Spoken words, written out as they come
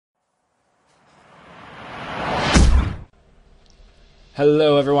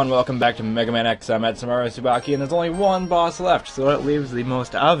Hello everyone, welcome back to Megaman X. I'm at Samara Tsubaki, and there's only one boss left, so it leaves the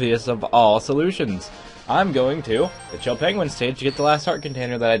most obvious of all solutions. I'm going to the Chill Penguin stage to get the last heart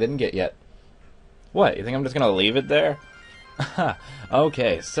container that I didn't get yet. What, you think I'm just gonna leave it there?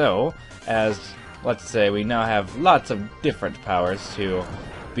 Okay, so, as, let's say, we now have lots of different powers to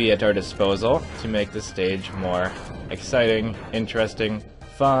be at our disposal to make the stage more exciting, interesting,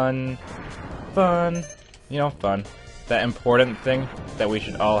 fun, fun. That important thing that we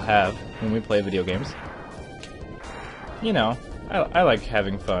should all have when we play video games. You know, I like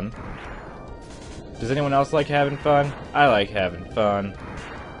having fun. Does anyone else like having fun? I like having fun.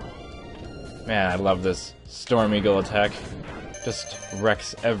 Man, I love this Storm Eagle attack. Just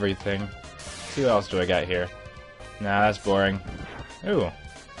wrecks everything. Let's see what else do I got here? Nah, that's boring. Ooh.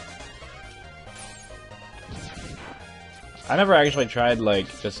 I never actually tried,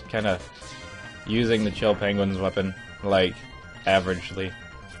 like, just kind of using the Chill Penguin's weapon, like, averagely.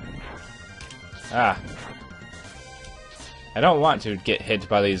 Ah. I don't want to get hit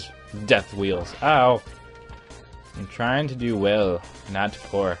by these death wheels. Ow. I'm trying to do well, not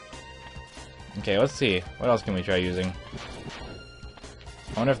poor. Okay, let's see. What else can we try using?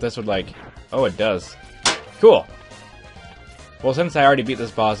 I wonder if this would, like... Oh, it does. Cool! Well, since I already beat this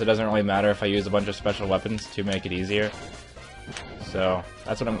boss, it doesn't really matter if I use a bunch of special weapons to make it easier. So,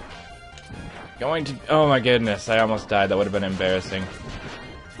 that's what I'm going to... Oh my goodness, I almost died. That would have been embarrassing.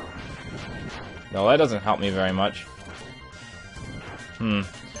 No, that doesn't help me very much.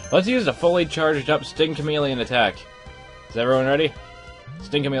 Let's use a fully charged up Sting Chameleon attack. Is everyone ready?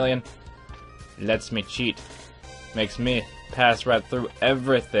 Sting Chameleon. Lets me cheat. Makes me pass right through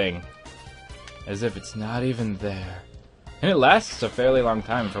everything. As if it's not even there. And it lasts a fairly long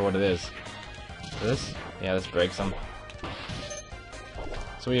time for what it is. This? Yeah, this breaks them.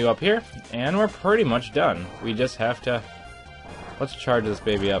 So we go up here, and we're pretty much done. We just have to... Let's charge this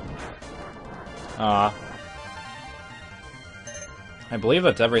baby up. I believe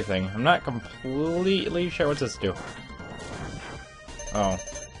that's everything. I'm not completely sure what this do. Oh.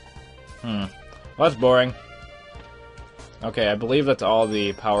 Well, that's boring. Okay, I believe that's all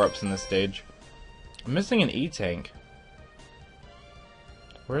the power-ups in this stage. I'm missing an E-tank.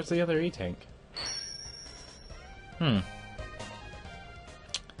 Where's the other E-tank?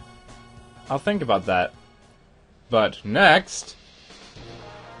 I'll think about that. But next...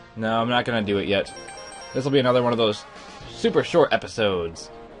 No, I'm not gonna do it yet. This will be another one of those super short episodes.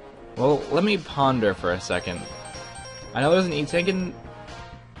 Well, let me ponder for a second. I know there's an E-tank in...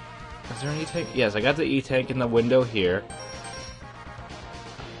 Is there an E-tank? Yes, I got the E-tank in the window here.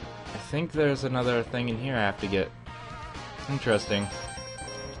 I think there's another thing in here I have to get. Interesting.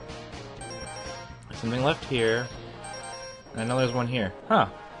 There's something left here. And I know there's one here. Huh.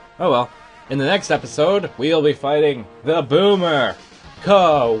 Oh well. In the next episode, we'll be fighting the Boomer!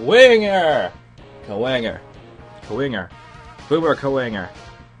 Kawinger! Kawanger. Kawinger. Boomer Kawanger.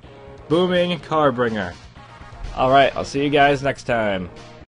 Booming Carbringer. Alright, I'll see you guys next time.